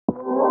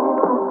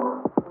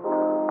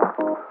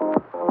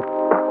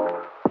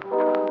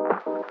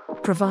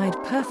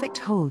Provide perfect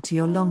hold to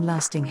your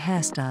long-lasting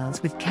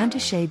hairstyles with Cantu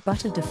Shea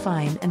Butter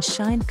Define and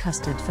Shine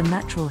Custard for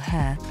natural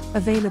hair,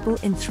 available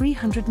in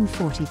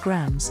 340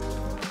 grams.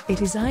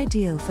 It is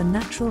ideal for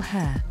natural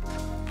hair.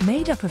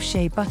 Made up of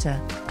shea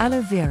butter,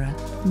 aloe vera,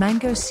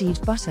 mango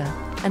seed butter,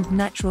 and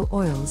natural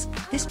oils,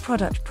 this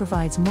product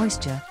provides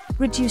moisture,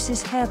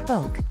 reduces hair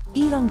bulk,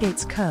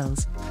 elongates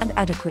curls, and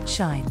adequate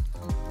shine.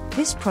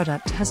 This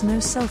product has no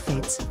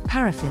sulphates,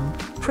 paraffin,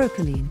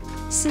 propylene,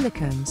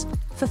 silicones,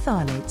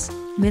 phthalates,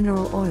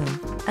 mineral oil,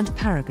 and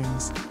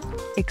parabens.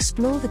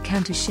 Explore the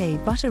Cantu Shea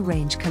Butter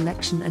Range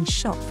collection and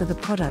shop for the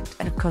product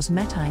at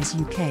Cosmetize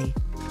UK.